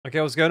Okay,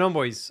 what's going on,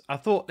 boys? I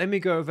thought let me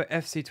go over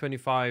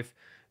FC25,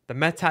 the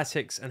meta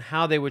tactics and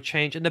how they would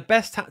change, and the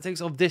best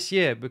tactics of this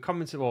year. We're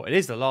coming to, well, it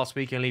is the last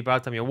weekend league by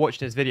the time you're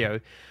watching this video,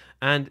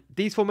 and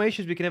these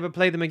formations we can never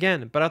play them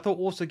again. But I thought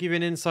also give you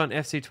an insight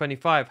on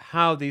FC25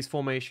 how these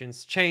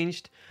formations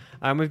changed.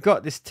 We've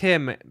got this tier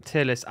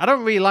list. I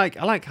don't really like.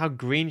 I like how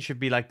green should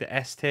be like the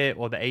S tier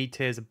or the A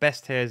tiers, the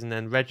best tiers, and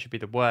then red should be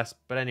the worst.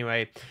 But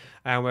anyway,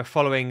 we're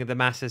following the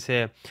masses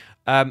here.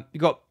 You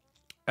got.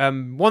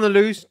 Won or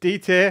lose, D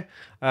tier.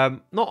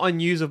 Not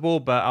unusable,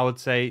 but I would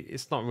say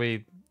it's not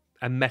really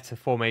a meta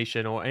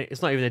formation, or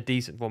it's not even a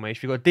decent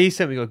formation. We've got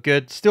decent, we've got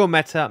good, still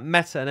meta, and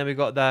then we've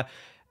got the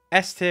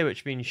S tier,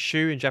 which means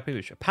Shu in Japanese,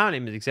 which apparently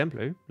means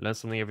exemplar. Learn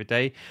something every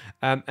day.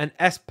 And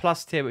S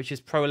plus tier, which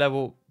is pro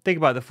level. Think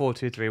about the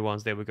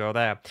 4-2-3-1s. There we go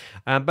there.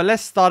 But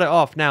let's start it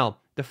off now.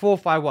 The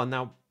 4-5-1.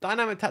 Now,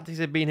 dynamic tactics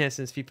have been here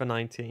since FIFA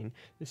 19.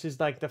 This is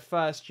like the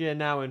first year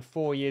now in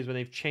 4 years when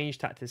they've changed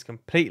tactics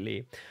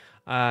completely.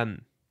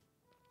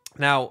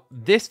 Now,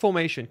 this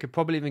formation could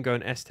probably even go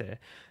in S tier.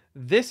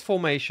 This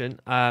formation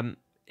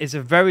is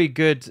a very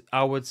good,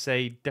 I would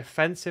say,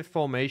 defensive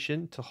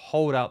formation to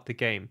hold out the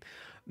game.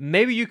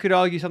 Maybe you could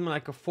argue something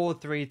like a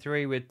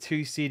 4-3-3 with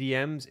 2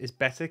 CDMs is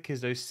better because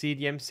those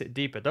CDMs sit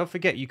deeper. Don't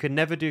forget, you can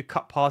never do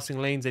cut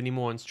passing lanes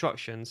anymore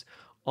instructions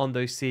on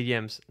those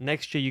CDMs.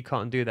 Next year, you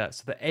can't do that.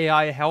 So the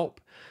AI help,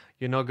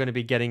 you're not going to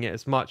be getting it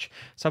as much.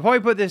 So I'll probably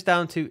put this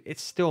down to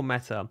it's still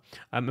meta.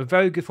 A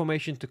very good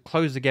formation to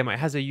close the game out. It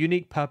has a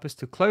unique purpose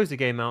to close the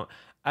game out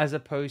as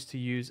opposed to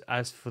use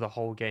as for the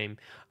whole game.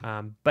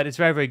 But it's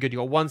very, very good. You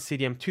got 1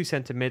 CDM, 2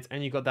 center mids,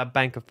 and you got that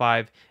bank of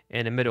 5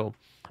 in the middle.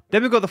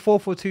 Then we've got the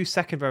 4-4-2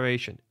 second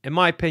variation. In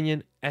my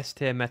opinion, S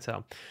tier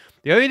meta.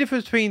 The only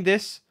difference between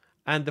this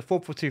and the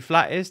 4-4-2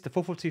 flat is the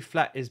 4-4-2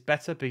 flat is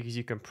better because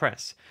you can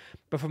press.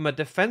 But from a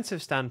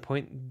defensive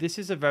standpoint, this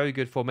is a very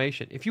good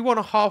formation. If you want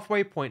a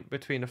halfway point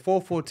between a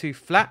 4-4-2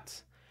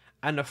 flat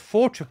and a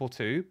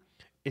 4-2-2,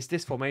 it's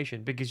this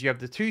formation because you have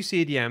the 2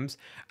 CDMs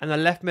and the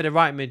left mid and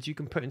right mid. You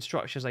can put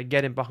instructions like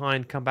get in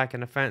behind, come back in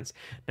defense.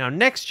 Now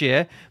next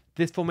year,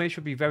 this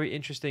formation will be very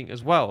interesting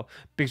as well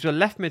because with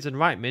left mids and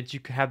right mids, you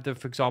could have them,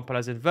 for example,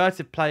 as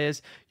inverted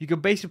players. You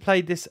could basically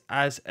play this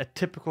as a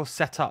typical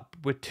setup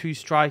with 2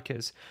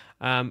 strikers.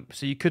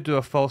 So you could do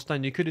a false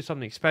 9, you could do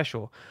something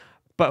special.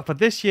 But for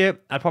this year,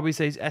 I'd probably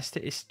say S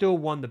tier is still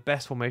one of the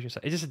best formations.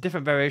 It's just a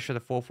different variation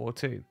of the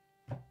 4-4-2.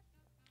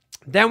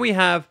 Then we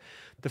have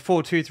the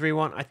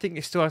 4-2-3-1. I think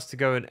it still has to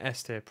go in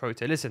S tier, pro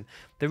tier. Listen,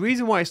 the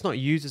reason why it's not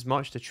used as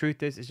much, the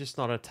truth is, it's just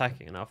not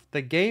attacking enough.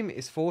 The game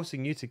is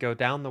forcing you to go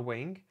down the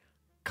wing,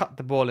 cut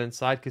the ball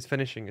inside because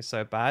finishing is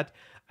so bad,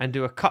 and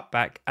do a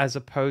cutback as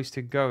opposed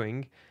to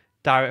going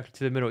directly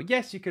to the middle.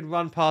 Yes, you can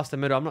run past the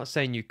middle. I'm not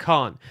saying you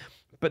can't.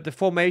 But the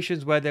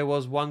formations where there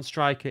was 1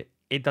 striker,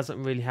 it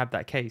doesn't really have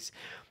that case.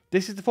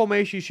 This is the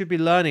formation you should be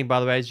learning, by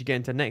the way, as you get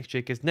into next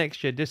year. Because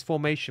next year, this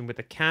formation with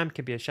the cam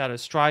can be a shadow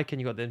strike.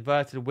 And you've got the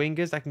inverted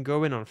wingers that can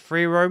go in on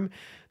free roam.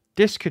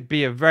 This could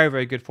be a very,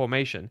 very good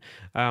formation.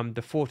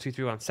 The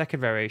 4-2-3-1 second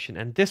variation.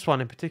 And this one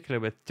in particular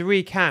with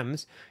 3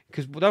 cams.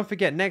 Because don't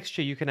forget, next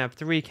year you can have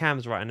 3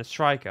 cams, right, and a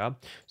striker.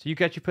 So you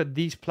can actually put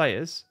these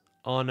players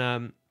on...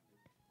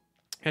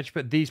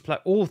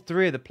 all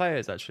 3 of the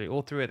players, actually,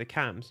 all 3 of the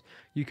cams,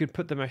 you could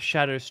put them as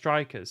shadow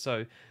strikers.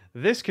 So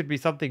this could be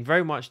something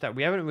very much that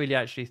we haven't really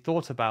actually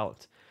thought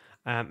about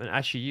and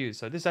actually used.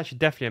 So this is actually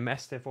definitely a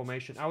mess tier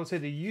formation. I would say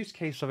the use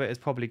case of it has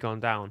probably gone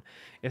down.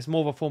 It's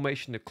more of a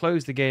formation to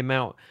close the game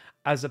out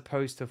as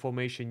opposed to a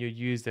formation you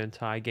use the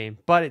entire game.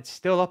 But it's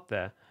still up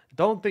there.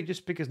 Don't think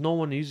just because no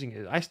one is using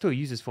it. I still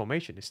use this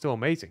formation. It's still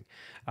amazing.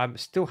 It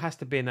still has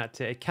to be in that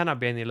tier. It cannot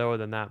be any lower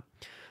than that.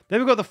 Then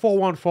we've got the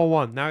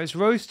 4-1-4-1. Now, it's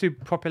rose to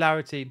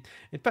popularity.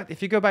 In fact,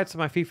 if you go back to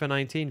my FIFA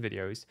 19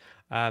 videos,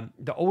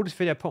 the oldest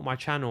video I put on my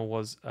channel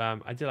was,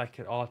 I did like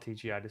an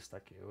RTG.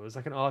 It was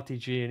like an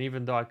RTG. And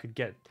even though I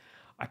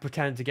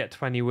pretended to get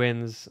 20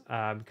 wins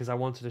because I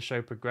wanted to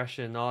show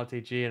progression in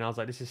RTG. And I was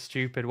like, this is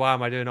stupid. Why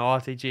am I doing an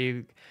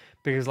RTG?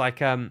 Because like,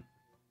 for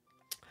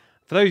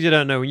those of you who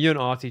don't know, when you're an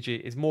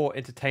RTG, it's more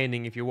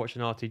entertaining if you watch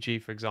an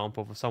RTG, for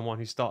example, for someone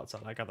who starts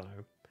at like, I don't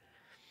know,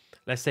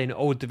 let's say in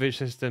old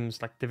division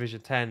systems like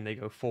Division 10, they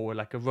go forward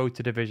like a road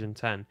to Division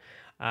 10.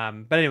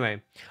 But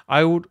anyway,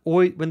 I would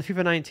always, when the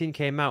FIFA 19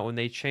 came out, when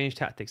they changed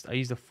tactics, I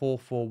used the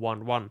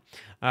 4-4-1-1.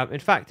 In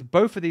fact,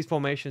 both of these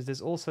formations, there's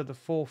also the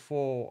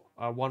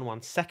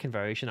 4-4-1-1 second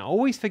variation. I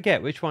always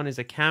forget which one is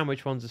a cam,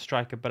 which one's a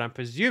striker, but I'm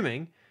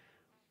presuming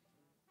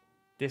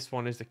this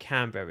one is the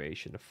cam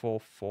variation, the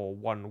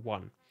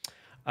 4-4-1-1.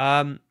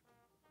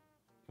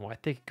 Well, I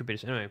think it could be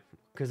this anyway,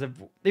 because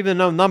even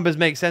though numbers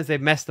make sense,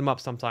 they've messed them up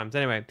sometimes.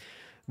 Anyway,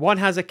 one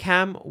has a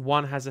cam,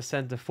 one has a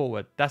center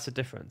forward. That's the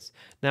difference.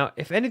 Now,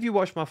 if any of you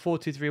watch my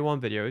 4-2-3-1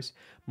 videos,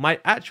 my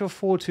actual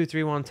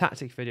 4-2-3-1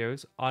 tactic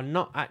videos are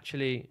not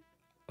actually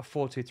a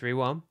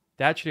 4-2-3-1.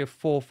 They're actually a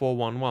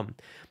 4-4-1-1.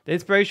 The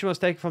inspiration was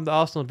taken from the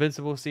Arsenal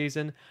Invincible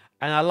season,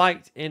 and I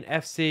liked in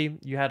FC,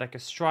 you had like a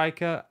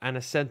striker and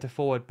a center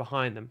forward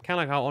behind them. Kind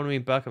of like how Henri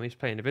Bergkamp used to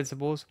play in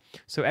Invincibles.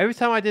 So every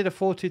time I did a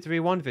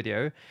 4-2-3-1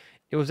 video,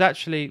 it was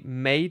actually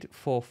made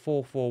for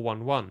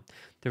 4-4-1-1.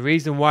 The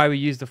reason why we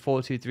used the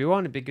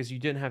 4-2-3-1 is because you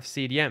didn't have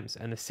CDMs,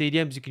 and the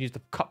CDMs you can use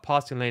the cut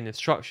passing lane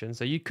instructions,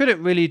 so you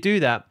couldn't really do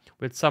that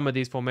with some of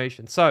these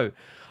formations. So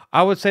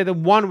I would say the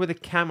one with the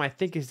cam, I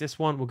think, is this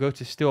one. Will go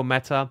to still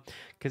meta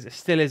because it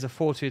still is a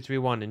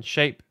 4-2-3-1 in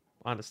shape.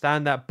 I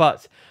understand that,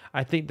 but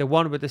I think the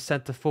one with the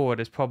center forward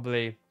is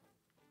probably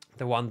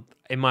the one,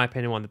 in my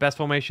opinion, one of the best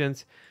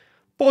formations.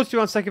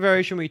 4-2-1 second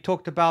variation, we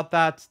talked about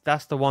that.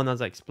 That's the one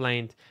as I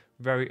explained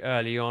very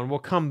early on. We'll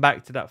come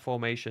back to that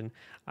formation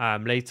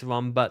later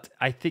on, but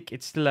I think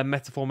it's still a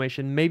meta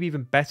formation, maybe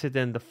even better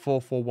than the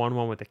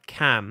 4-4-1-1 with the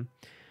cam,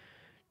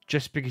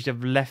 just because you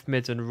have left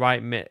mids and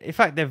right mid. In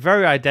fact, they're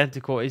very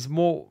identical. It's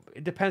more,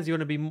 it depends. You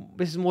want to be,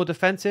 this is more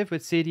defensive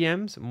with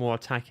CDMs, more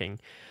attacking.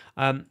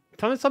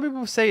 Some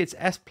people say it's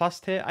S plus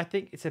tier. I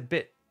think it's a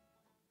bit,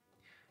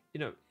 you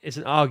know, it's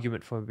an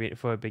argument for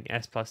being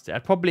S plus tier.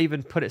 I'd probably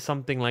even put it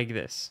something like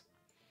this.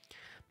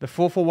 The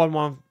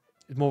 4-4-1-1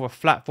 is more of a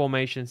flat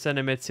formation.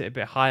 Center mid sit a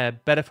bit higher,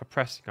 better for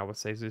pressing, I would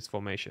say, this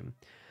formation.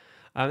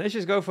 Let's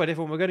just go for a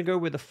different one. We're going to go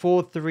with the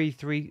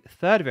 4-3-3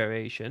 third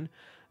variation.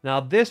 Now,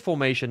 this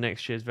formation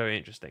next year is very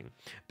interesting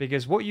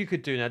because what you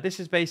could do now, this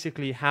is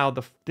basically how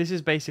the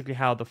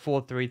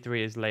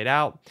 4-3-3 is laid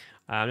out.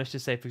 Let's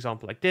just say, for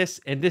example, like this.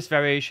 In this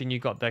variation, you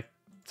got the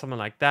something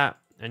like that,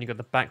 and you got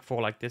the back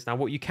four like this. Now,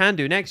 what you can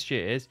do next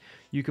year is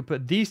you could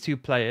put these two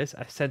players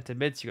as center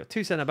mids. You got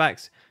two center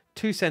backs,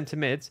 two center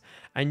mids,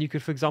 and you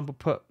could, for example,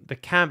 put the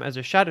cam as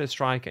a shadow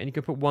striker, and you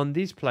could put one of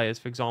these players,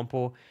 for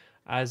example,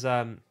 as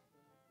a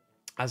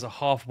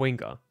half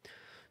winger.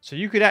 So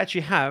you could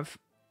actually have,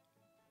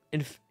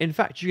 in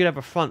fact, you could have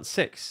a front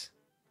six.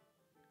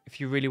 If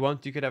you really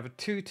want, you could have a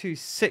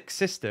 2-2-6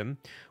 system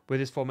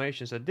with this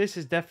formation. So this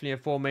is definitely a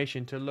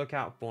formation to look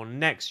out for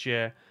next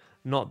year,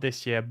 not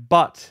this year.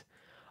 But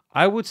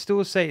I would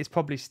still say it's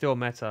probably still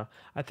meta.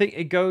 I think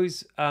it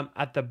goes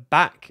at the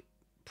back,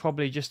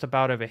 probably just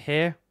about over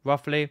here,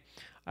 roughly.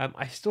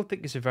 I still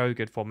think it's a very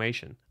good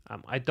formation.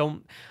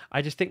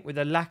 I just think with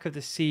the lack of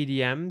the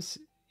CDMs,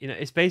 you know,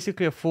 it's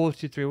basically a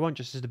 4-2-3-1,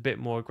 just as a bit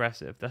more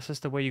aggressive. That's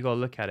just the way you got to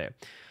look at it.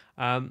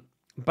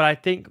 But I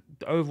think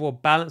the overall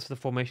balance of the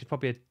formation is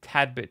probably a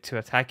tad bit too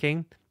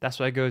attacking. That's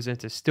why it goes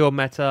into still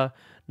meta,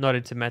 not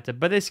into meta.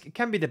 But this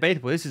can be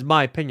debatable. This is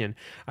my opinion.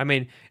 I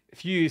mean,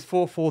 if you use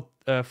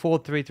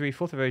 4-4-3-3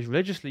 fourth variation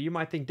religiously, you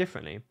might think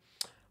differently.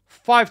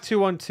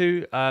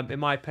 5-2-1-2, in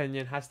my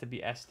opinion, has to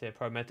be S tier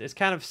pro meta. It's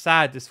kind of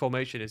sad this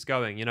formation is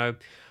going, you know.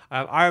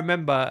 I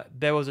remember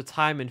there was a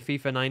time in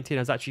FIFA 19,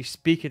 I was actually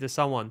speaking to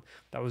someone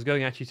that was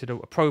going actually to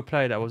a pro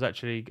player that was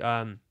actually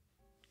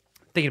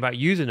thinking about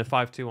using a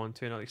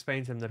 5-2-1-2, and I'll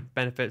explain to them the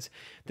benefits.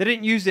 They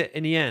didn't use it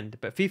in the end,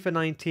 but FIFA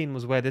 19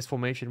 was where this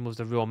formation was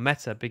the real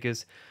meta,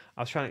 because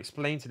I was trying to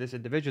explain to this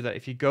individual that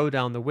if you go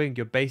down the wing,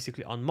 you're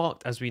basically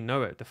unmarked as we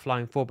know it, the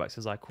flying fullbacks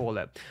as I call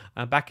it.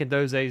 Back in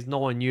those days, no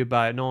one knew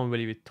about it, no one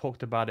really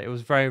talked about it. It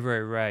was very,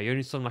 very rare. You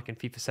only saw them like in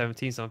FIFA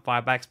 17, some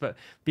 5-backs, but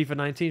FIFA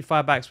 19,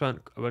 5-backs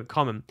weren't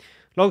common.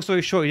 Long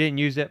story short, he didn't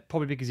use it,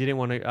 probably because he didn't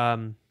want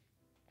to...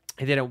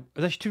 There's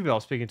actually two people I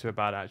was speaking to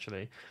about it,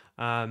 actually.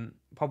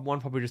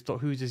 One probably just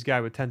thought, who's this guy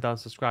with 10,000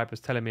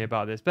 subscribers telling me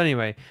about this? But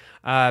anyway,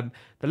 the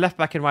left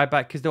back and right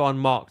back, because they're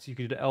unmarked, you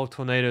could do the L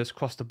tornadoes,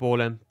 cross the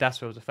ball in.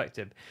 That's where it was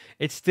effective.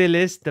 It still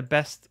is the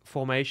best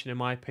formation, in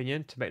my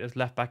opinion, to make those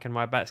left back and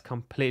right backs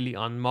completely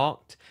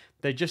unmarked.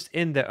 They're just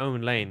in their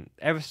own lane.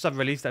 Ever since I've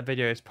released that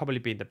video, it's probably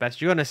been the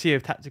best. You're going to see a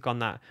tactic on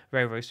that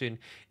very, very soon.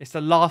 It's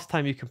the last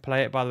time you can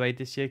play it, by the way,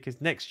 this year,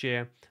 because next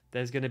year,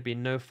 there's going to be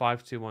no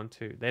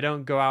 5-2-1-2. They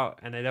don't go out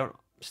and they don't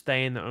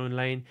stay in their own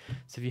lane.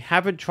 So if you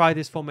haven't tried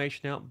this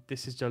formation out,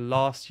 this is your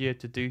last year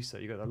to do so.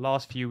 You've got the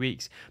last few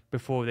weeks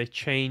before they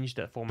change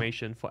that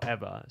formation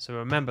forever. So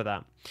remember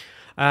that.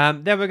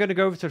 Then we're going to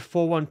go over to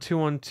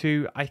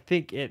 4-1-2-1-2. I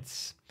think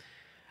it's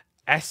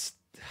I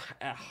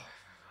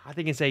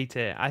think it's A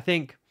tier. I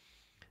think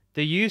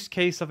the use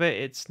case of it,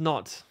 it's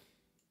not...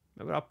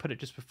 Maybe I'll put it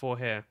just before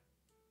here.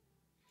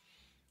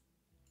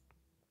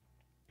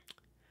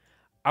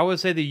 I would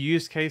say the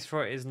use case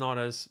for it is not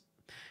as...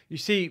 You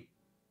see,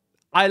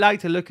 I like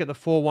to look at the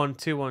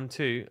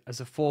 4-1-2-1-2 as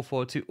a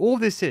 4-4-2. All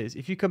this is,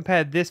 if you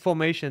compare this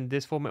formation,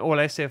 or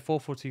let's say a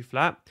 4-4-2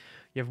 flat,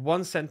 you have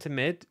one centre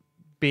mid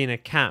being a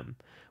cam,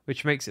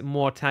 which makes it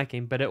more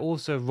attacking, but it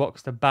also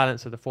rocks the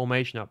balance of the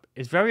formation up.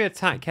 It's very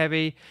attack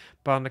heavy,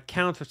 but on the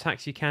counter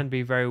attacks you can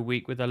be very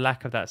weak with the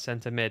lack of that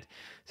centre mid.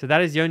 So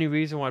that is the only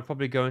reason why I'd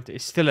probably go into.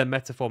 It's still a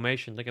meta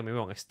formation, don't get me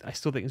wrong. I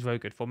still think it's a very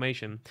good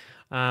formation,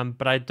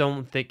 but I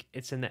don't think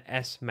it's in the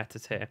S meta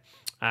tier.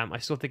 I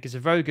still think it's a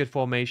very good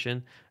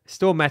formation. It's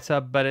still meta,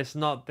 but it's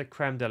not the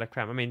creme de la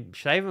creme. I mean,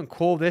 should I even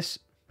call this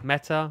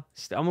meta?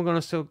 I'm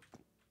going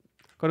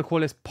to call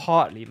this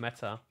partly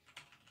meta.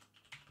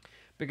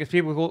 Because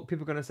people are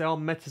going to say, oh,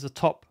 meta's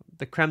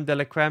the creme de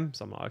la creme.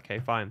 So I'm like, okay,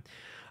 fine.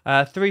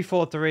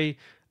 3-4-3.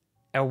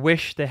 I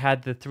wish they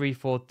had the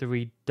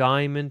 3-4-3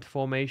 diamond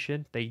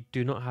formation. They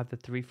do not have the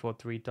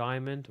 3-4-3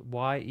 diamond.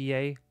 Why,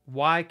 EA?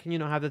 Why can you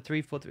not have the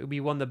 3-4-3? It would be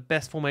one of the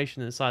best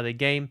formations inside the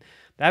game.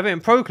 They have it in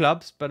pro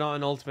clubs, but not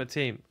in Ultimate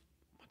Team.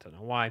 I don't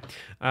know why.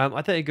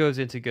 I think it goes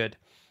into good.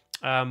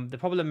 The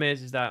problem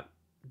is that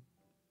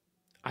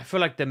I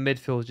feel like the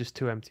midfield is just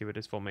too empty with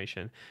this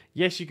formation.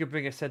 Yes, you could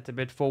bring a centre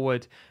mid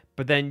forward,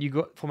 but then you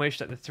got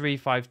formation like the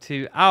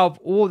 3-5-2. Out of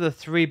all the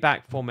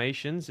 3-back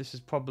formations, this is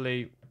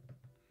probably,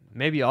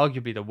 maybe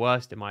arguably the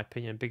worst in my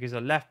opinion, because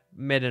the left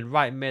mid and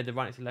right mid, the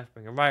right to left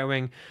wing and right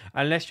wing,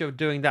 unless you're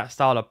doing that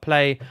style of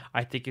play,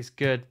 I think it's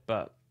good,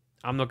 but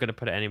I'm not going to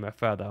put it anywhere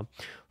further.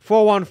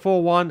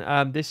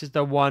 4-1-4-1, this is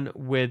the one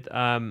with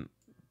the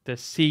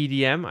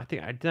CDM. I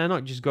think, did I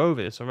not just go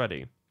over this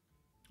already?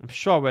 I'm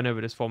sure I went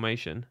over this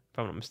formation, if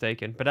I'm not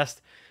mistaken. But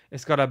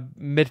it's got a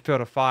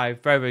midfield of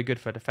 5. Very, very good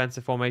for a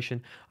defensive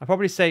formation. I'd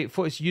probably say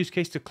for its use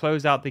case to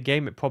close out the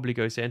game, it probably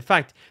goes here. In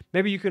fact,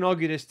 maybe you can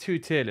argue there's 2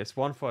 tier lists.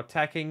 One for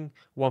attacking,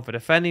 one for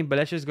defending. But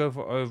let's just go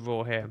for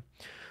overall here.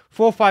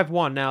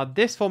 4-5-1. Now,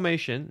 this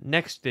formation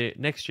next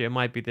year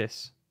might be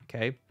this.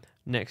 Okay,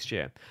 next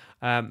year.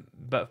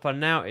 But for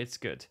now, it's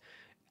good.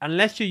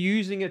 Unless you're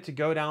using it to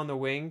go down the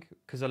wing,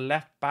 because the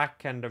left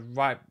back and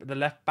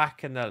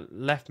the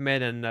left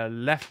mid and the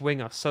left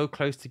wing are so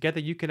close together,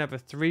 you can have a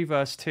 3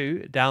 versus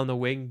 2 down the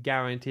wing,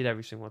 guaranteed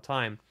every single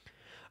time.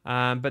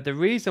 But the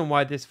reason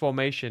why this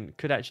formation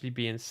could actually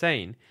be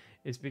insane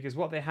is because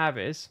what they have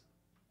is,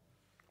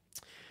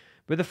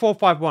 with the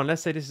 4-5-1,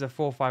 let's say this is a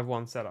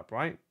 4-5-1 setup,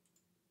 right?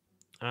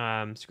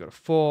 So you've got a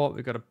 4,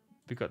 we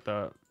got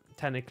the,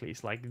 technically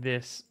it's like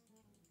this.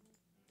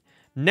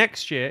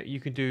 Next year,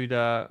 you can do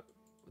the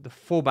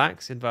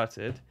fullbacks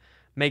inverted,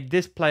 make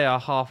this player a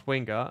half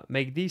winger,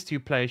 make these 2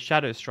 players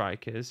shadow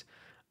strikers,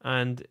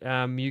 and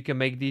you can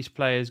make these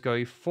players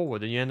go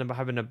forward, and you end up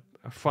having a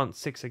front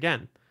 6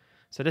 again.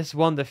 So this is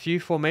one of the few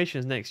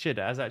formations next year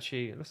that has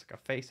actually, it looks like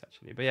a face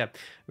actually, but yeah,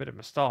 a bit of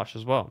moustache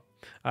as well.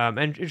 And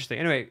interesting.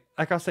 Anyway,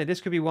 like I was saying,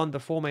 this could be one of the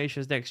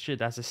formations next year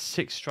that has a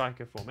 6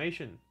 striker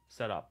formation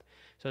set up.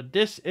 So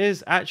this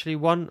is actually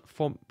one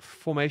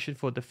formation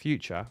for the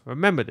future.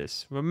 Remember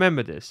this.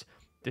 Remember this.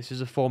 This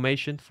is a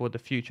formation for the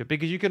future,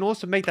 because you can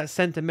also make that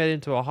centre mid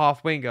into a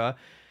half winger.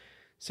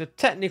 So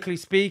technically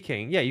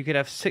speaking, yeah, you could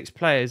have 6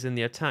 players in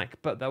the attack,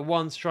 but the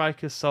one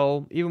striker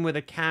soul, even with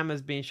the cam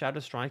as being shadow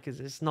strikers,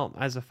 it's not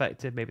as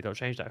effective. Maybe they'll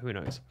change that. Who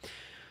knows?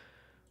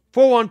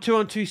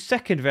 4-1-2-on-2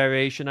 second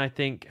variation, I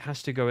think,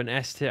 has to go in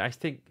S tier. I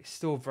think it's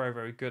still very,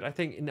 very good. I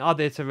think in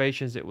other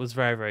iterations, it was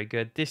very, very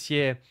good. This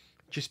year,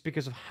 just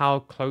because of how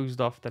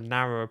closed off the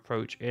narrow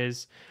approach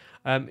is,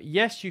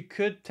 yes, you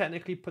could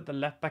technically put the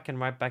left back and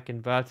right back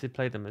inverted,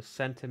 play them as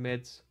centre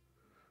mids.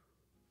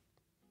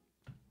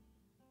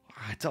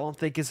 I don't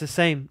think it's the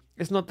same.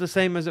 It's not the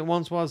same as it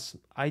once was.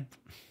 I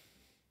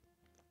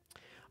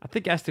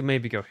think it has to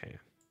maybe go here.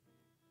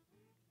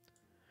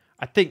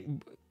 I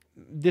think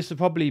this would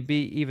probably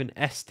be even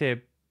S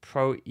tier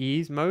Pro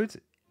Ease mode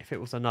if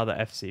it was another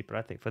FC. But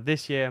I think for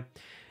this year,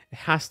 it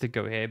has to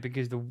go here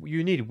because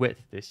you need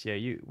width this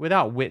year.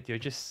 Without width, you're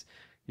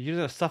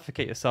gonna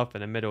suffocate yourself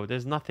in the middle.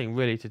 There's nothing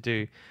really to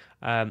do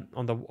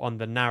on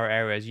the narrow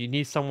areas. You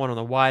need someone on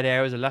the wide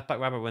areas. A left back,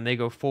 right back, when they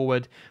go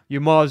forward, you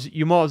might as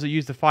well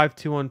use the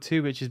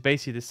 5-2-1-2, which is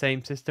basically the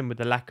same system with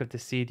the lack of the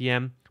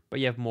CDM, but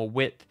you have more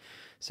width.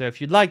 So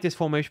if you like this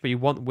formation but you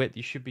want width,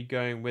 you should be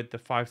going with the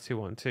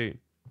 5-2-1-2.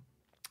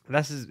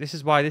 This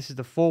is why this is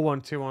the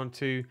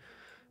 4-1-2-1-2,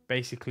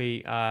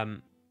 basically,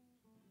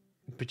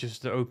 but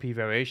just the OP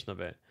variation of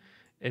it.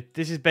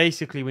 This is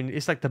basically when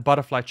it's like the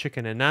butterfly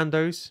chicken in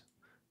Nando's.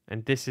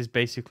 And this is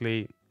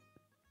basically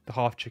the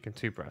half chicken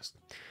 2 breast.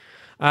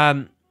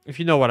 If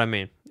you know what I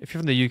mean. If you're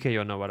from the UK,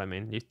 you'll know what I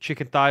mean. Your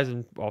chicken thighs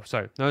and... Oh,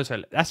 sorry. No,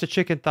 sorry. That's the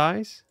chicken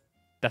thighs.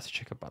 That's a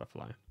chicken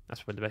butterfly.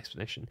 That's the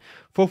explanation.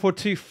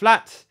 4-4-2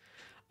 flat.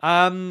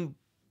 I'd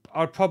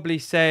probably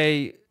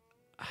say...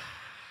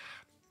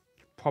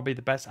 Probably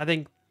the best. I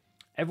think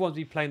everyone's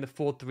been playing the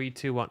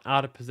 4-3-2-1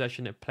 out of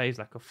possession. It plays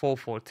like a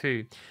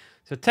 4-4-2.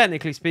 So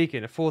technically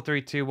speaking, a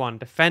 4-3-2-1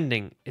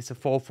 defending is a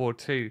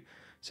 4-4-2.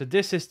 So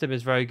this system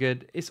is very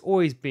good. It's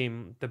always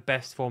been the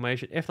best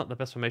formation, if not the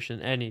best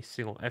formation in any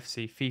single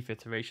FC FIFA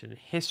iteration in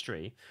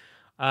history.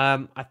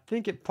 I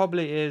think it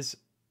probably is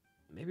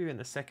maybe even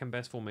the second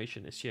best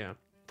formation this year.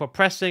 For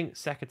pressing,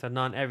 second to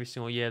none every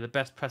single year. The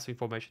best pressing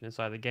formation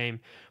inside the game.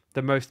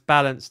 The most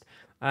balanced.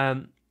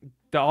 The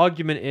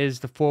argument is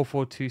the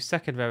 4-4-2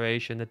 second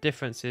variation. The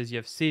difference is you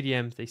have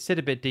CDMs. They sit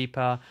a bit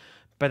deeper,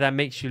 but that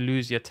makes you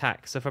lose your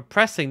attack. So for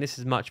pressing, this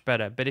is much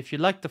better. But if you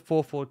like the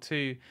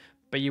 4-4-2...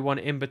 but you want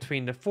it in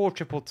between the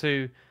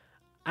 4-2-2-2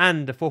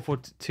 and the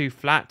 4-4-2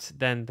 flat,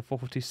 then the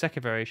 4-4-2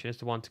 second variation is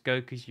the one to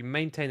go because you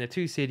maintain the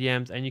 2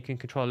 CDMs and you can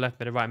control left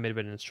mid and right mid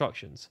with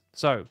instructions.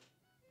 So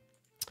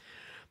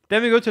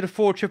then we go to the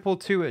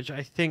 4-2-2-2, which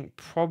I think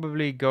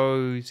probably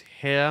goes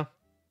here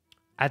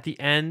at the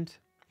end.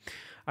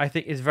 I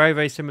think it's very,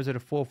 very similar to the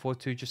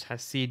 4-4-2, just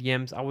has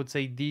CDMs. I would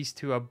say these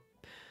two are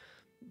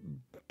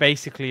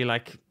basically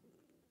like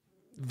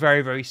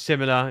very, very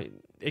similar.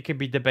 It can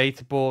be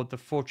debatable. The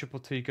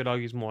 4-2-2 you could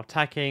argue is more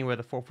attacking, where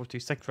the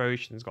 4-4-2 second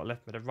variation has got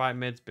left mid and right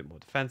mid, a bit more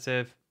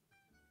defensive.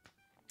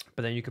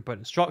 But then you could put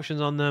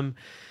instructions on them.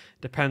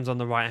 Depends on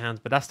the right hands,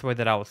 but that's the way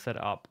that I will set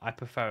it up. I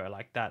prefer it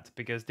like that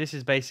because this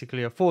is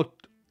basically a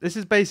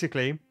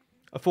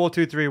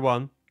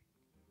 4-2-3-1.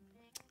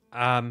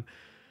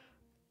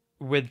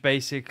 With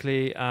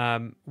basically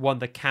one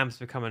the camps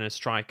becoming a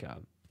striker.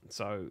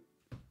 So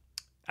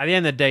at the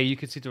end of the day, you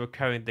can see the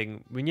recurring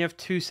thing. When you have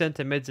two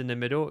center mids in the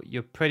middle,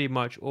 you're pretty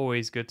much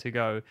always good to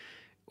go.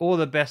 All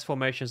the best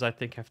formations, I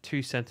think, have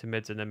two center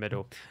mids in the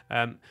middle.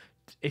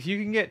 If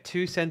you can get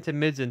two center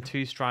mids and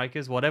two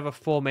strikers, whatever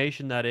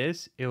formation that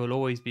is, it will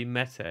always be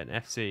meta in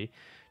FC.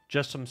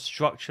 Just from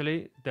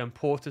structurally, the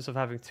importance of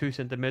having two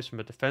center mids from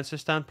a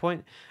defensive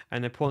standpoint,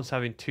 and the importance of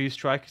having two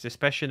strikers,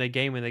 especially in a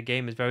game when the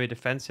game is very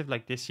defensive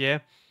like this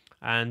year,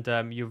 and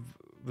you've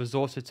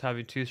resorted to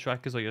having two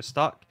strikers or you're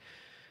stuck.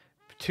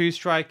 Two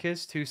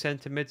strikers, two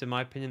center mids, in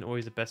my opinion,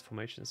 always the best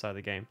formation inside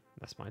the game.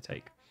 That's my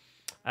take.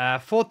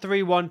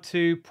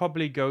 4-3-1-2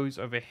 probably goes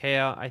over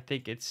here. I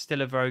think it's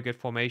still a very good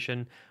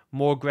formation.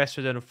 More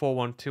aggressive than a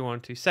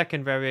 4-1-2-1-2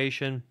 second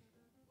variation.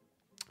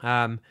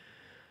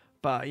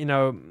 But, you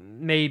know,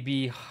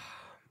 maybe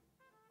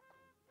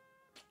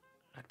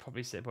I'd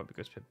probably say it probably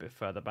goes a bit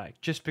further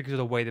back just because of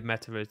the way the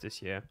meta is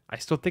this year. I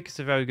still think it's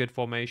a very good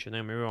formation,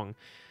 don't get me wrong.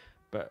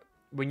 But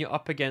when you're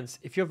up against,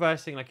 if you're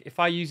versing, like if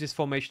I use this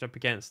formation up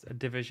against a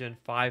Division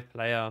 5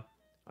 player,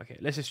 okay,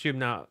 let's assume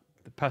now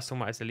the person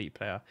might is elite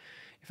player.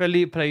 If an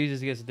elite player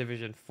uses against a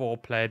Division 4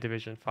 player,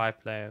 Division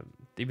 5 player,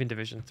 even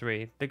Division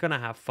 3, they're going to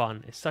have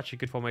fun. It's such a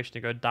good formation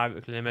to go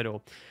directly in the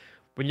middle.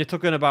 When you're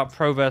talking about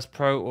pro versus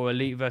pro or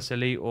elite versus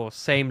elite or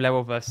same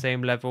level versus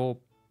same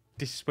level,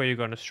 this is where you're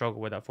going to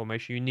struggle with that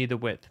formation. You need the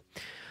width.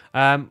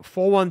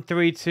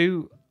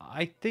 4-1-3-2,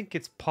 I think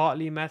it's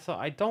partly meta.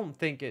 I don't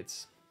think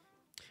it's...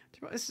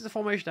 This is a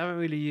formation I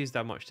haven't really used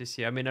that much this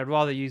year. I mean, I'd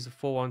rather use the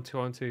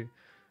 4-1-2-1-2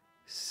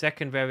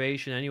 second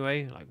variation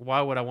anyway. Like,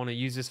 why would I want to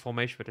use this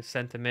formation with a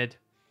center mid?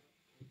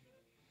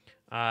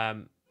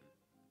 I'd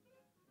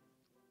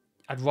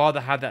rather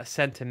have that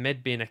center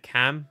mid being a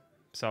cam.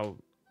 So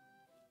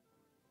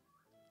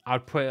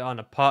I'd put it on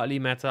a partly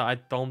meta. I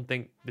don't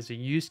think there's a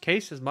use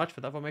case as much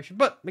for that formation.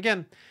 But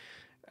again,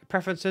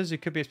 preferences.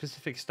 It could be a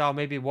specific style.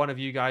 Maybe one of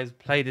you guys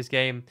play this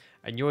game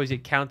and you always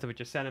get counter with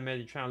your center mid.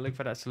 You're trying to look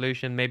for that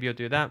solution. Maybe you'll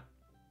do that.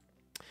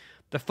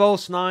 The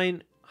false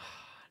 9.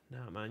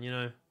 No, man, you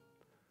know.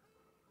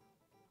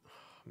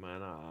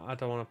 Man, I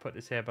don't want to put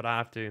this here, but I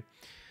have to.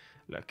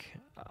 Look,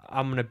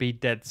 I'm going to be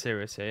dead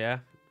serious here,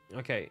 yeah?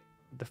 Okay,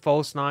 the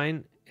false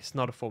 9, it's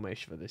not a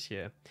formation for this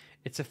year.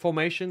 It's a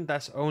formation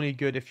that's only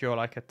good if you're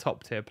like a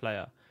top tier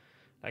player.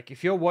 Like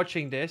if you're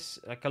watching this,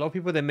 like a lot of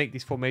people that make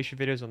these formation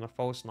videos on the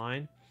false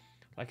 9,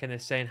 like and they're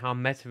saying how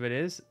meta it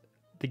is,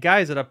 the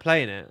guys that are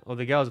playing it, or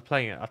the girls are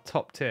playing it, are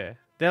top tier.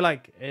 They're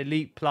like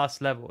elite plus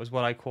level is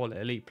what I call it,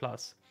 elite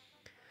plus.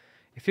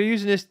 If you're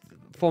using this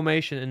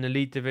formation in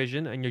elite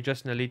division and you're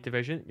just in elite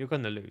division, you're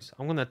going to lose.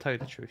 I'm going to tell you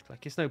the truth.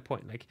 Like, it's no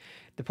point. Like,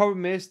 the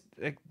problem is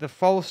like, the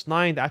false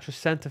 9, the actual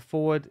center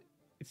forward,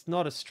 it's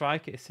not a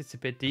striker. It sits a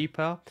bit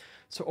deeper.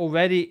 So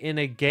already in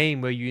a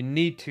game where you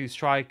need two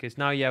strikers,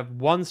 now you have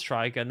one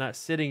striker and that's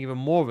sitting even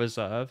more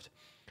reserved.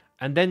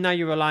 And then now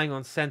you're relying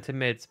on center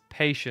mids,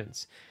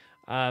 patience.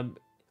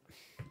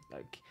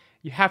 Like,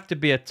 you have to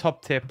be a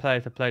top tier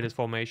player to play this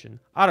formation.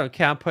 I don't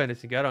care. I'm putting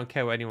this in good. I don't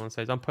care what anyone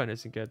says. I'm putting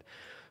this in good.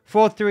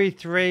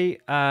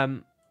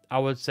 4-3-3, I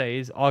would say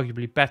is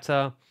arguably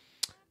better.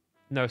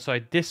 No,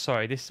 sorry, this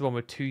is the one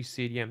with two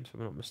CDMs, if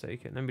I'm not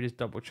mistaken. Let me just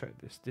double check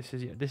this. This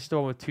is the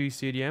one with two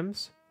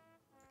CDMs.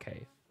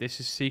 Okay, this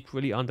is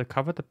secretly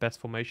undercover, the best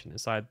formation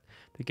inside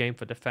the game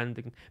for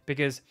defending,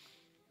 because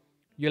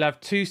you'll have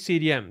two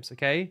CDMs,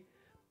 okay?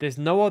 There's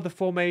no other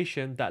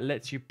formation that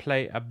lets you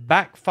play a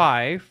back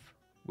 5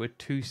 with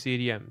two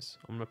CDMs.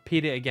 I'm going to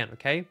repeat it again,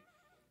 okay?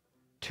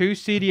 Two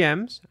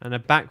CDMs and a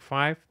back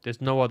 5.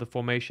 There's no other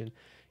formation.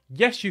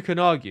 Yes, you can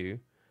argue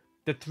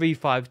the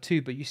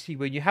 3-5-2, but you see,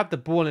 when you have the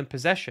ball in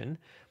possession,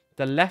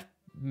 the left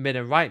mid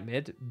and right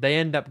mid, they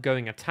end up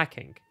going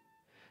attacking.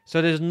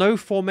 So there's no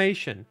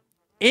formation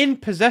in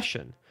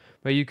possession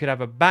where you could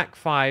have a back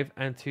 5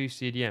 and two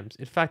CDMs.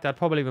 In fact, I'd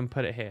probably even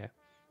put it here.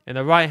 In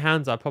the right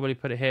hands, I'd probably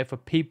put it here for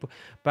people.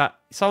 But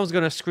someone's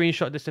going to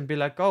screenshot this and be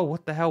like, oh,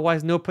 what the hell? Why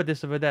has Neil put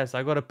this over there? So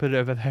I got to put it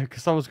over there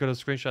because someone's going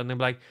to screenshot and they'll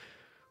be like,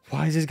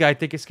 why does this guy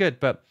think it's good?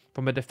 But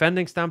from a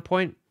defending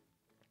standpoint,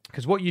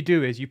 because what you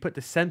do is you put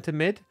the center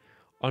mid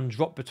on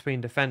drop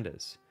between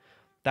defenders.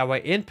 That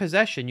way, in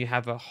possession, you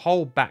have a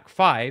whole back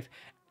 5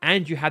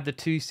 and you have the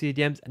two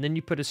CDMs, and then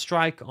you put a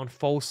striker on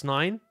false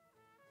 9.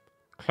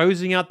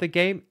 Closing out the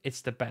game, it's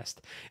the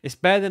best. It's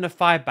better than a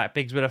 5-back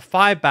because with a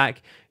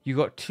 5-back, you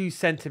got two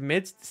center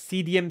mids.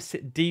 CDMs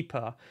sit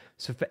deeper.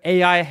 So for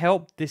AI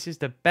help, this is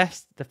the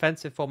best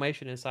defensive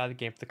formation inside the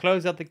game. To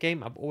close out the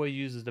game, I've always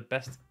used as the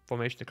best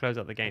formation to close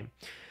out the game.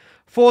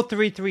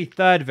 4-3-3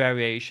 third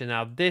variation.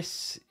 Now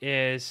this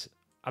is,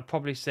 I'd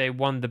probably say,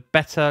 one of the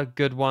better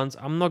good ones.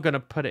 I'm not going to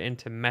put it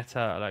into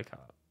meta. Like,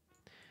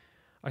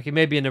 okay,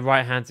 maybe in the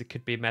right hands it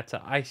could be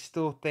meta. I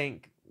still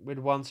think with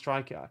one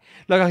striker.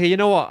 Look, okay, you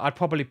know what? I'd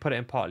probably put it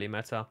in partly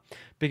meta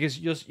because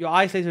you're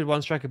isolated with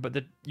one striker,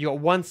 but you got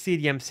one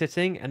CDM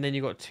sitting, and then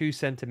you got two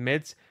center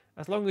mids.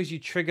 As long as you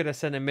trigger the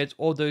center mids,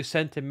 all those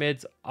center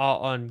mids are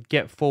on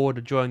get forward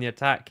or join the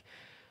attack.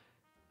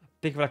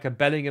 Think of like a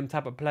Bellingham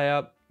type of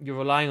player. You're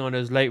relying on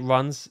those late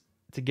runs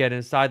to get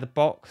inside the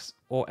box,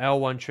 or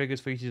L1 triggers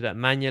for you to do that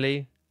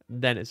manually.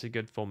 Then it's a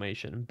good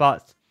formation.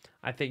 But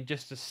I think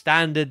just the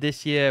standard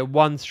this year,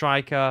 one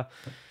striker.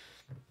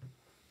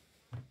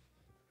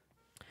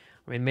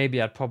 I mean,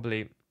 maybe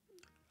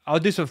I'll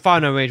do some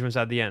final arrangements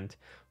at the end.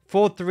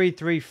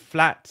 4-3-3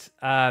 flat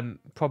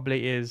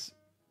probably is.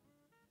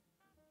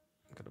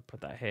 I'm going to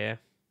put that here.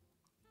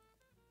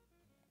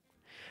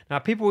 Now,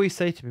 people always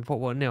say to me,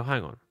 well, Neil,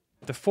 hang on.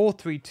 The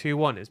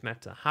 4-3-2-1 is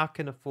meta. How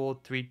can a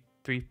 4-3-3...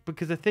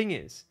 Because the thing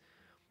is,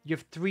 you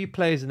have three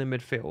players in the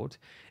midfield.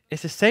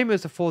 It's the same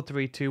as the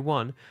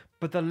 4-3-2-1,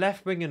 but the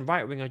left wing and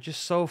right wing are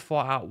just so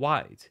far out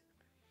wide.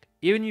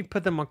 Even you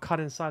put them on cut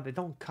inside, they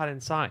don't cut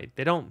inside.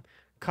 They don't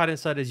cut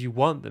inside as you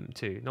want them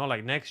to. Not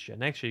like next year.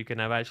 Next year you can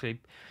have actually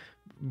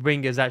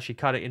wingers actually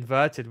cutting,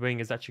 inverted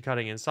wingers actually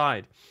cutting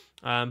inside.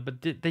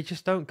 But they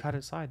just don't cut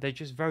inside. They're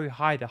just very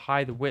high. They're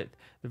high, the width.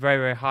 They're very,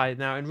 very high.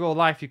 Now, in real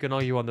life, you can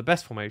argue on the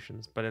best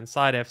formations, but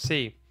inside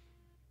FC,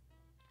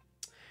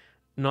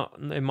 not,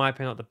 in my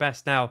opinion, not the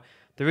best. Now,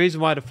 the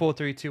reason why the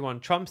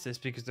 4-3-2-1 trumps this,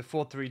 because the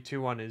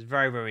 4-3-2-1 is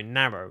very, very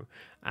narrow.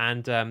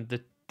 And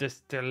the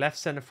left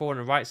centre forward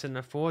and the right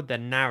centre forward, they're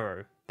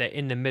narrow. They're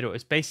in the middle.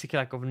 It's basically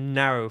like a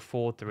narrow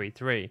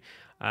 4-3-3.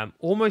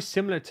 Almost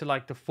similar to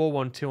like the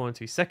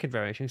 4-1-2-1-2 second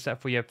variation,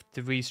 except for you have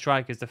three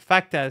strikers. The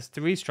fact that it's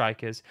three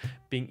strikers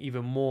being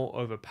even more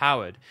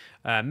overpowered.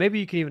 Maybe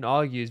you can even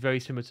argue is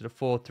very similar to the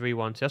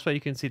 4-3-1-2. That's why you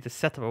can see the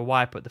setup of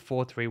why I put the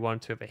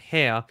 4-3-1-2 over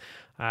here.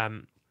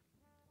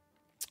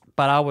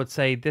 But I would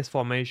say this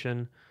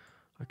formation,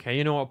 okay,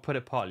 you know what? Put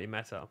it partly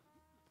meta.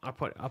 I'll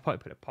probably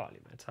put it partly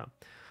meta.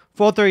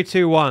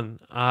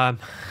 4-3-2-1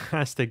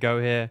 has to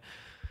go here.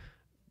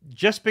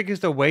 Just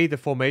because the way the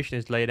formation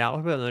is laid out,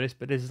 I don't notice,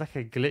 but there's like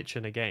a glitch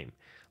in the game.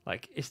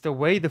 Like, it's the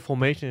way the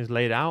formation is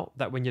laid out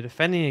that when you're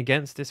defending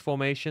against this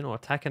formation or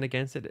attacking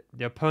against it,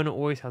 the opponent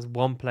always has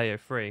one player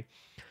free.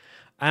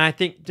 And I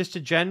think just a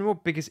general,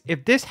 because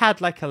if this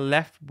had like a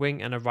left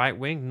wing and a right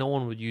wing, no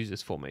one would use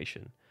this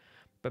formation.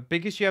 But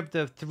because you have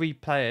the three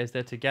players,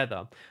 they're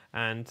together,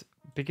 and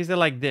because they're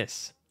like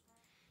this,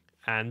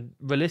 and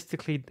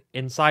realistically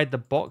inside the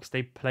box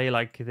they play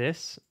like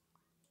this,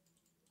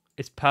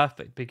 it's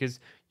perfect because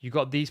you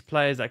got these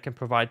players that can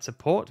provide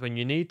support when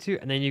you need to,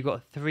 and then you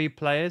got three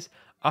players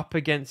up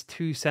against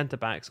two centre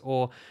backs.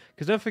 Or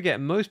because don't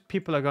forget, most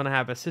people are going to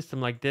have a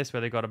system like this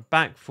where they got a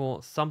back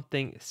four,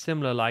 something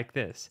similar like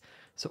this.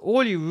 So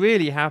all you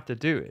really have to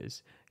do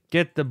is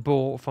get the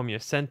ball from your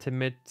centre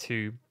mid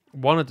to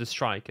one of the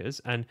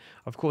strikers, and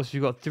of course if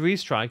you've got three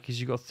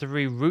strikers, you've got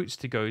three routes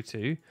to go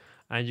to,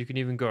 and you can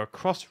even go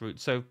across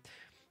routes. So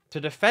to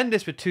defend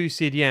this with two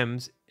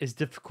CDMs is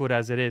difficult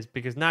as it is,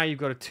 because now you've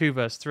got a 2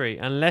 versus 3,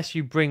 unless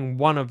you bring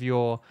one of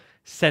your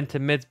center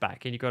mids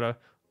back, and you got a,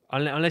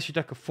 unless you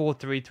duck a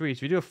 4-3-3. So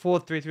if you do a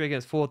 4-3-3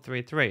 against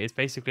 4-3-3, it's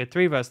basically a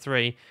 3 versus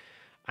 3,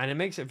 and it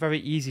makes it very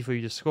easy for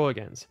you to score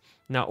against.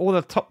 Now, all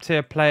the top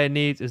tier player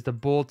needs is the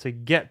ball to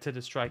get to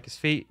the striker's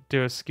feet,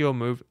 do a skill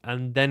move,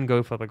 and then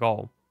go for the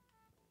goal.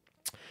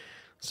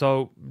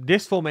 So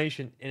this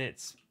formation in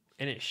its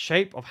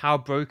shape of how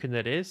broken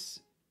it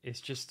is,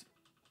 it's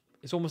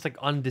almost like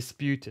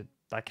undisputed,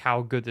 like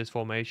how good this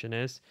formation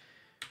is.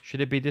 Should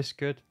it be this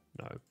good?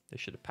 No. They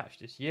should have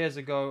patched this years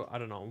ago. I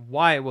don't know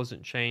why it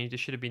wasn't changed. It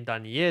should have been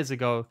done years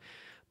ago,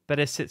 but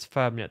it sits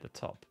firmly at the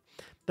top.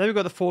 Then we've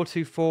got the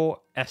 4-2-4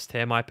 S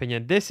tier, in my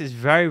opinion. This is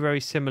very, very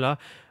similar.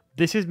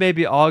 This is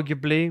maybe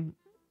arguably,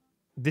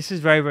 this is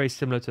very, very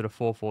similar to the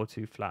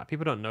 4-4-2 flat.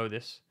 People don't know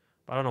this.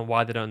 I don't know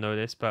why they don't know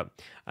this, but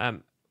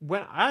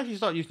when I actually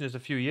started using this a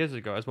few years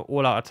ago as my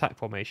all-out attack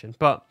formation,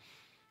 but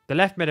the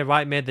left mid and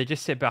right mid, they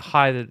just sit a bit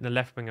higher than the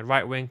left wing and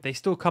right wing. They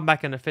still come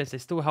back in defense. They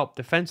still help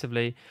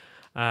defensively.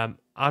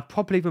 I'd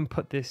probably even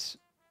put this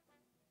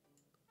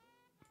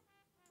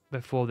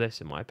before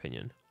this, in my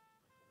opinion.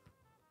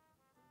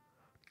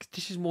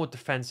 This is more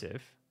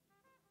defensive.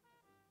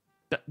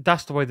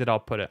 That's the way that I'll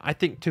put it. I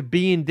think to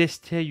be in this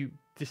tier,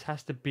 this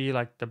has to be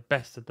like the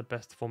best of the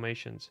best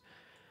formations.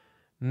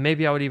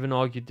 Maybe I would even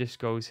argue this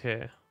goes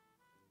here.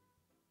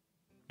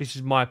 This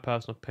is my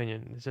personal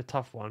opinion. It's a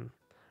tough one.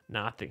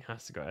 Nah, I think it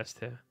has to go S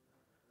tier.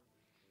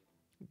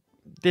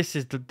 This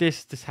has to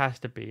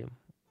be.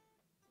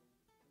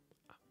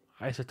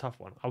 It's a tough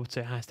one. I would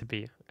say it has to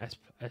be S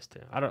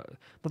tier. Not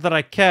that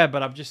I care,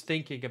 but I'm just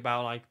thinking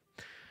about, like,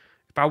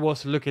 if I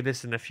was to look at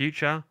this in the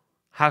future,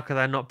 how could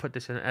I not put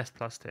this in an S+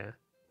 tier?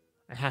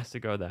 It has to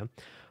go there.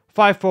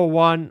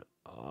 5-4-1,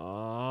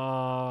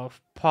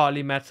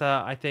 partly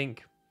meta, I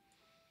think.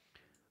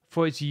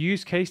 For its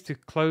use case to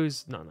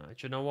close... No, do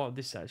you know what?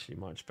 This is actually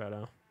much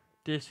better.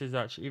 This is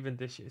actually... Even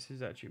this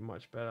is actually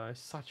much better. It's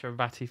such a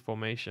ratty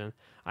formation.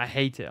 I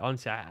hate it.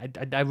 Honestly,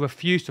 I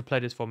refuse to play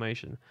this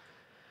formation.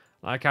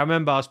 Like, I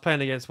remember I was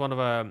playing against one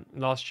of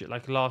last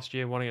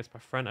year, one against my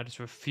friend. I just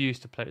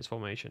refused to play this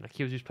formation. Like,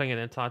 he was just playing it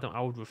the entire time.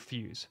 I would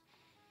refuse.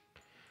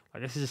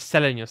 Like, this is just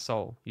selling your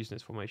soul using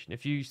this formation.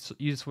 If you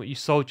use you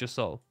sold your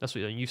soul. That's what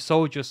you're doing. You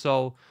sold your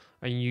soul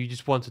and you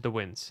just wanted the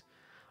wins.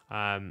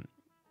 Um,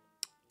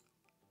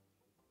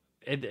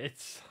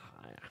 it's.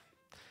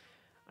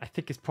 I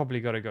think it's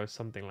probably got to go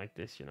something like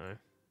this, you know.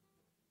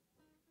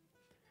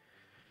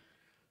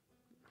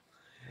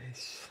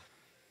 It's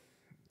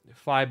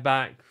 5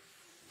 back,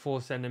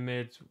 4 centre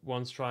mids,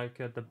 1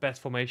 striker. The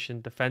best formation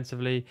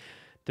defensively.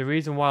 The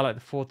reason why I like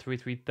the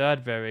 4-3-3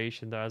 third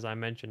variation, though, as I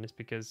mentioned, is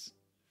because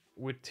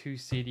with 2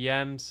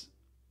 CDMs,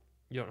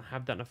 you don't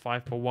have that in a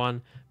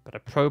 5-4-1. But a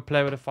pro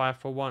player with a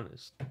 5-4-1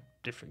 is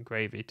different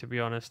gravy, to be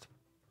honest.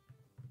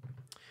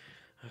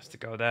 Has to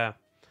go there.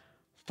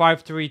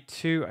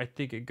 5-3-2, I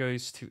think it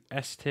goes to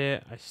S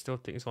tier. I still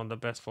think it's one of the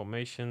best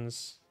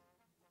formations.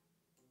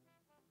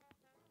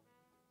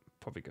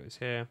 Probably goes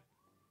here.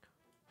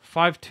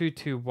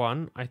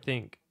 5-2-2-1, I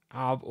think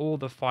out of all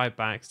the 5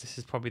 backs, this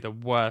is probably the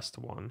worst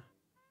one.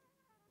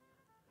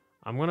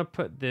 I'm going to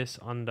put this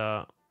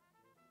under...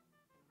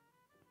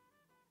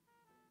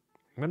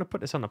 I'm going to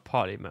put this on a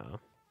party meta.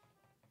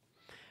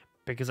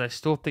 Because I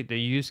still think the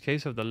use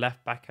case of the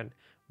left back and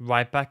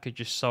right back are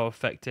just so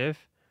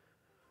effective.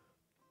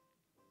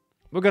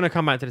 We're going to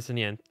come back to this in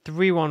the end.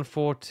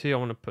 3-1-4-2. I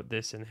want to put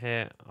this in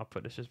here. I'll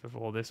put this just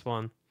before this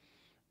one.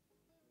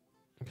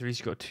 At least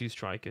you've got 2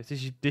 strikers.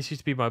 This used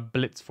to be my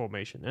blitz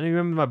formation. And you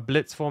remember my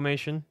blitz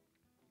formation?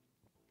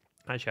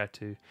 Actually, I had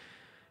 2.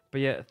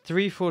 But yeah,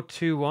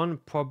 3-4-2-1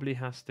 probably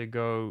has to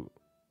go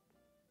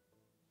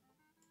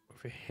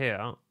over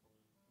here.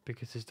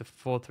 Because it's the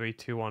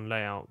 4-3-2-1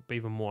 layout, but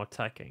even more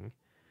attacking.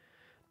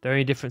 The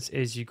only difference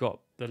is you got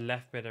the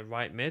left mid and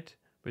right mid,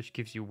 which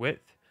gives you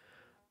width.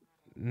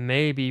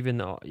 Maybe even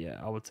not. Yeah,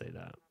 I would say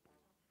that.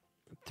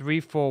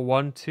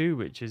 3-4-1-2,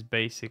 which is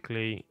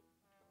basically...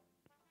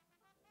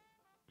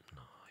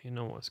 You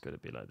know what's going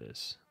to be like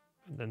this.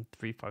 And then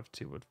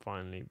 3-5-2 would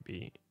finally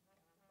be...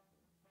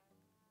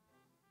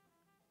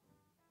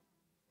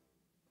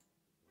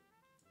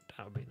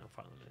 That would be no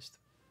final list.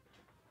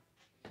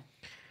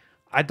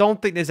 I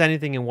don't think there's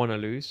anything in want to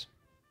lose.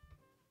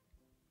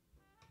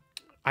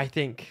 I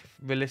think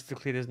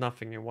realistically there's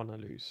nothing in want to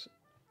lose.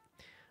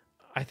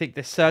 I think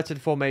there's certain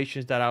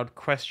formations that I would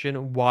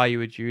question why you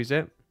would use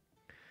it.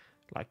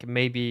 Like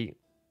maybe...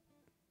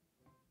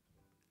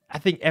 I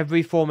think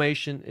every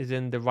formation is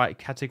in the right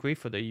category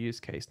for the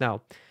use case.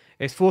 Now,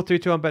 is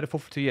 4-3-2-1 better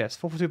 4-4-2? Yes.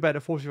 4-4-2 better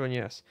 4-3-1?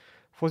 Yes.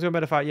 4-3-1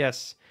 better 5?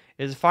 Yes.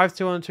 Is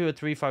 5-2-1-2 or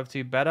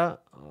 3-5-2 better?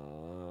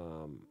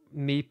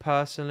 Me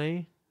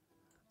personally,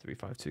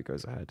 3-5-2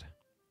 goes ahead.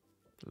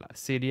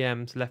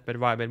 CDMs, left mid,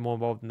 right mid, more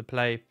involved in the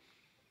play.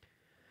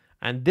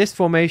 And this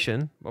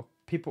formation, well,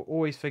 people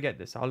always forget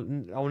this. I'll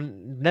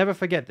never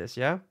forget this,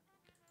 yeah?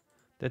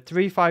 The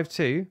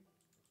 3-5-2,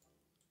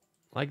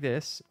 like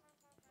this,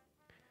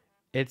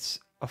 it's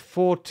a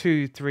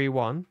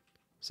 4-2-3-1.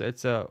 So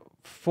it's a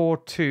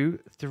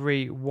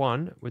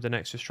 4-2-3-1 with an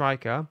extra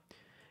striker.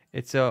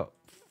 It's a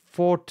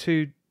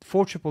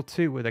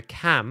 4-2-4-2-2 with a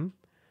cam.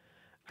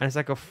 And it's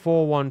like a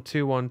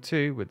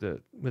 4-1-2-1-2 with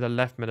a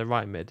left mid and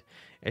right mid.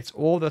 It's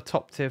all the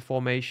top tier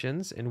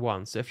formations in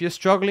one. So if you're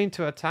struggling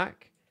to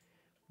attack,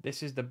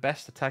 this is the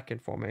best attacking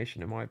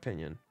formation in my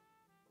opinion.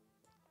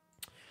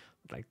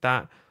 Like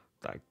that,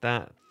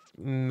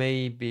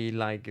 maybe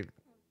like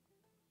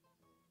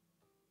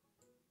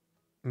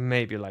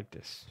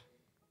this.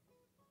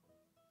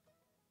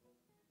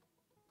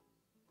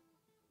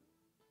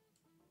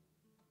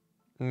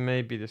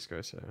 Maybe this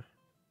goes here.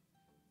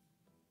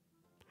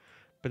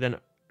 But then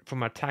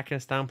from an attacking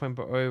standpoint,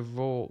 but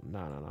overall,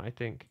 no. I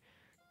think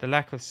the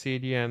lack of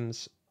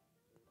CDMs,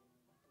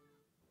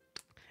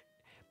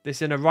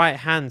 this in the right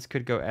hands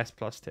could go S+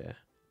 tier.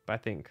 But I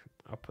think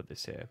I'll put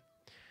this here.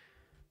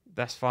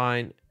 That's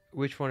fine.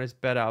 Which one is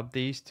better of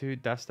these two?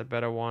 That's the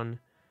better one.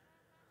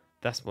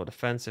 That's more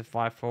defensive.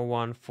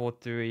 5-4-1,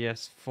 4-3,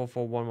 yes,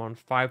 4-4-1-1,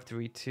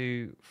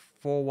 5-3-2,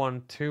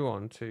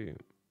 4-1-2-on-2.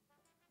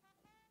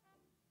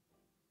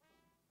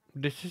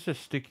 This is a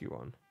sticky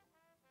one.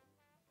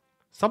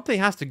 Something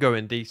has to go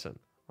in decent,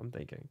 I'm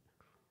thinking.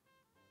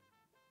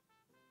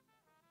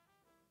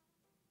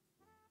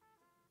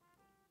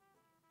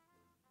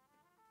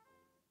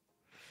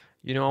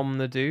 You know what I'm going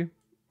to do?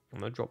 I'm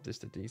going to drop this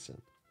to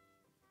decent.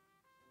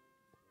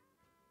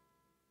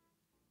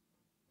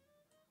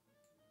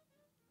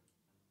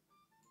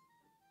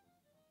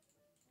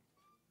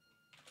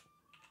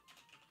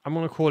 I'm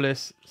going to call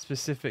this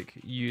specific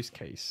use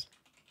case.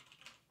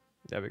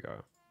 There we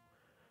go.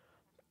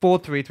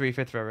 4-3-3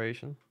 fifth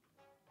variation.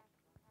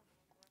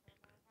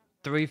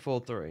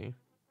 3-4-3.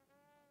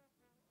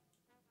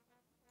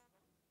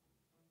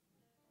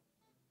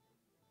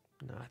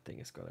 No, I think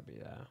it's got to be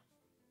there.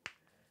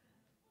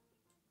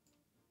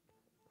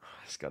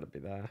 It's got to be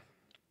there.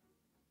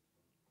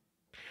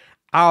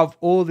 Out of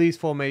all these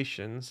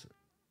formations...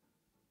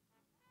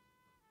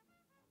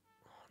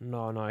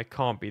 No, it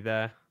can't be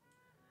there.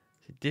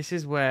 This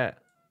is where...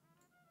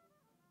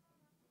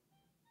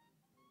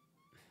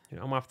 You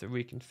know, I'm gonna have to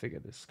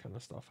reconfigure this kind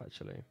of stuff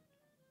actually.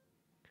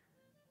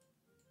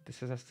 This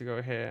has to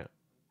go here.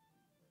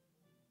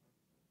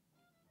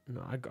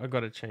 No, I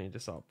gotta change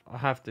this up. I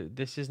have to.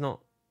 This is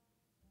not.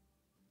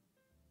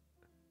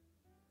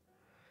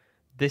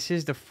 This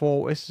is the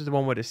This is the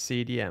one with the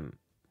CDM.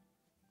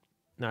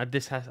 Now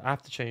this has. I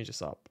have to change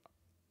this up.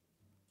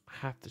 I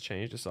have to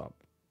change this up.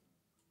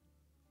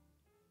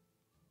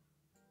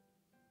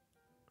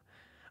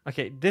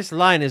 Okay, this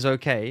line is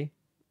okay.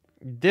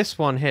 This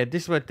one here.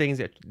 This is where things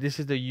get. This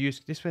is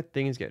where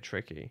things get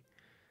tricky.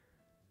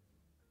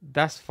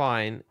 That's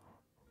fine.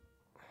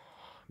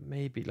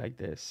 Maybe like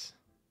this.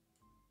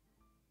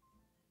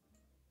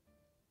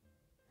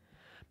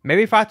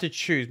 Maybe if I had to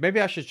choose,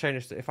 maybe I should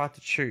change this. If I had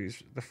to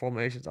choose the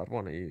formations I'd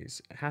want to use,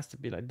 it has to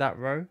be like that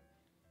row.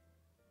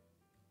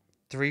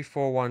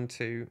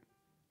 3-4-1-2.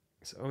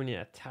 It's only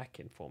an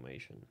attacking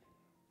formation.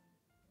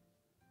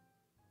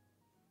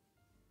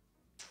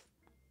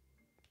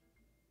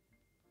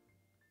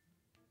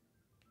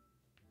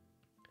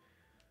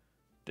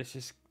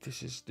 This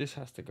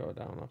has to go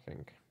down, I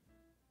think.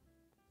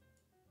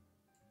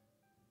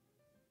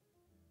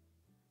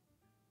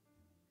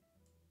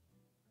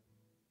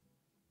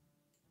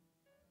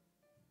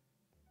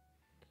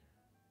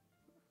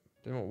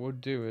 Then what we'll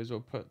do is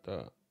we'll put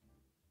the.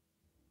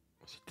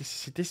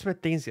 This is where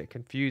things get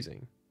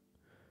confusing.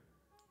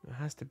 It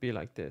has to be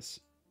like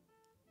this.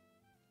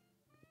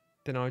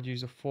 Then I would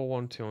use a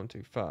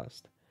 4-1-2-1-2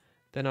 first.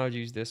 Then I would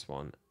use this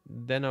one.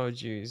 Then I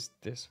would use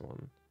this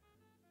one.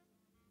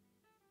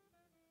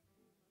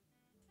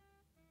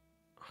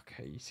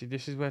 Okay, you see,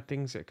 this is where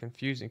things get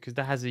confusing because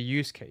that has a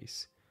use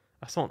case.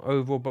 That's not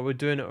overall, but we're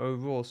doing it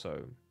overall.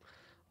 So,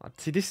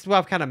 see, this is where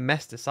I've kind of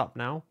messed this up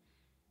now.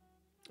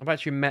 I've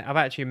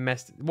actually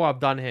messed. What I've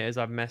done here is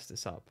I've messed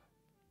this up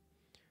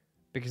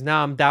because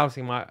now I'm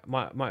doubting my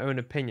own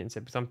opinions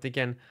here because I'm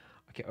thinking,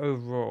 okay,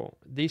 overall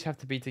these have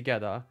to be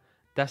together.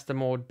 That's the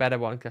more better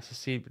one. That's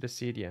the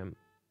CDM.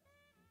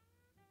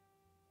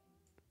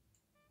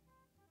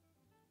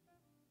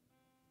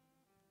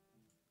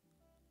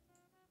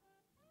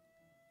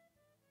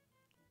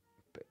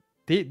 But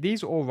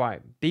these are all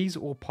right. These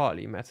are all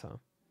partly meta.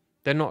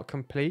 They're not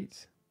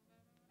complete.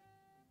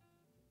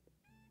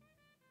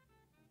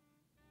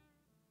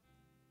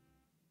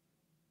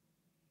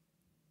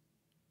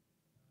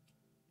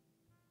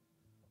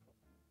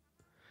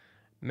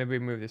 Maybe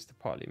move this to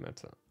partly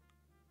meta.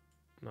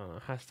 No,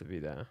 it has to be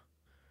there.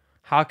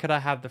 How could I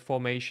have the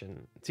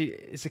formation? See,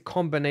 it's a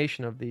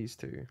combination of these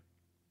two.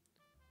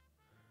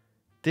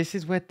 This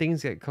is where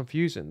things get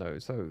confusing though.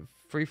 So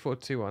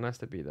 3-4-2-1 has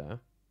to be there.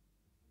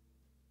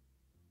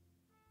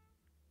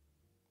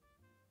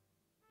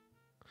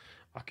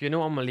 Okay, you know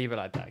what? I'm gonna leave it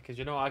like that because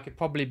you know I could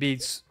probably be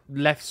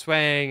left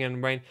swaying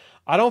and rain.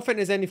 I don't think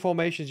there's any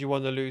formations you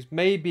want to lose.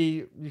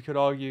 Maybe you could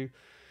argue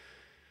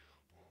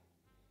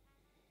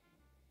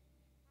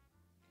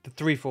the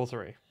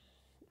 3-4-3.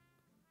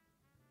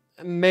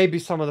 Maybe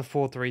some of the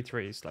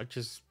 4-3-3s, like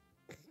just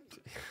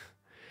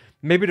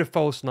maybe the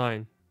false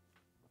 9.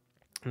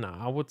 No,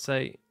 I would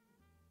say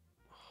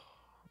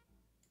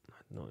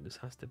no. This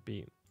has to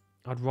be.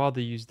 I'd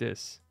rather use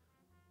this.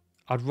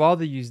 I'd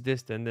rather use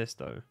this than this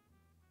though.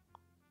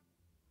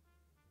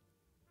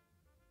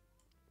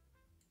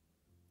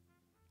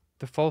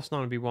 The false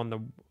 9 would be one that.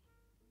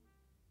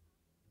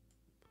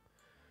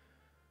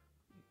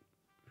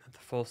 The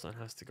false 9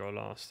 has to go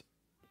last.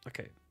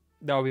 Okay,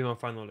 that will be my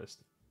final list.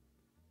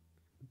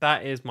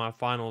 That is my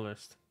final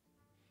list.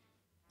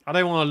 I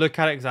don't want to look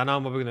at it because I know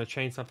I'm probably going to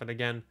change something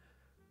again.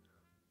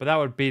 But that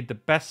would be the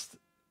best.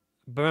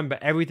 But remember,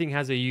 everything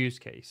has a use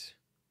case.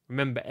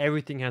 Remember,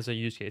 everything has a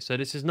use case. So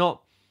this is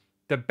not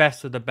the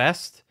best of the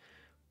best.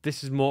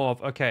 This is more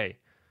of, okay,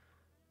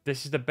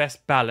 this is the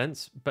best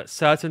balance. But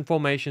certain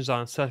formations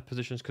are in certain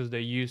positions because of their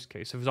use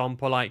case. So for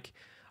example, like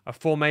a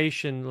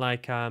formation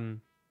like the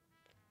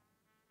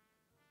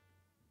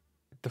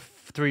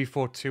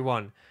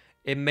 3-4-2-1,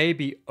 it may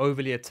be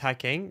overly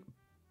attacking,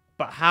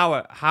 but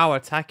how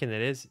attacking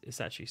it is,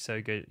 it's actually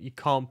so good. You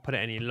can't put it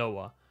any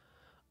lower.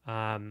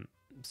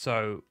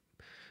 So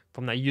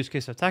from that use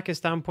case attacker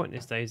standpoint,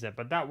 it stays there.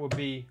 But that would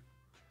be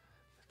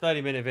a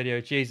 30-minute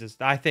video. Jesus,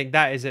 I think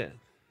that is it.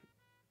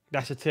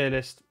 That's a tier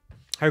list.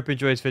 Hope you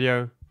enjoyed this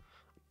video.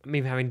 I'm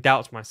even having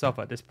doubts myself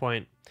at this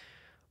point.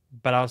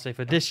 But I'll say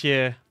for this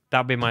year,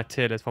 that'll be my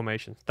tier list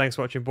formation. Thanks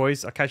for watching,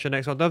 boys. I'll catch you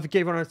next one. Don't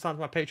forget, if you want to sign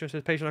to my Patreon,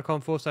 it's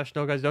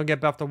patreon.com/Neil Guys. Don't get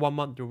back after 1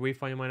 month. You'll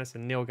refund your minus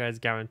and Neil Guys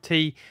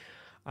guarantee.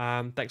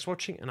 Thanks for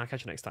watching, and I'll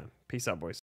catch you next time. Peace out, boys.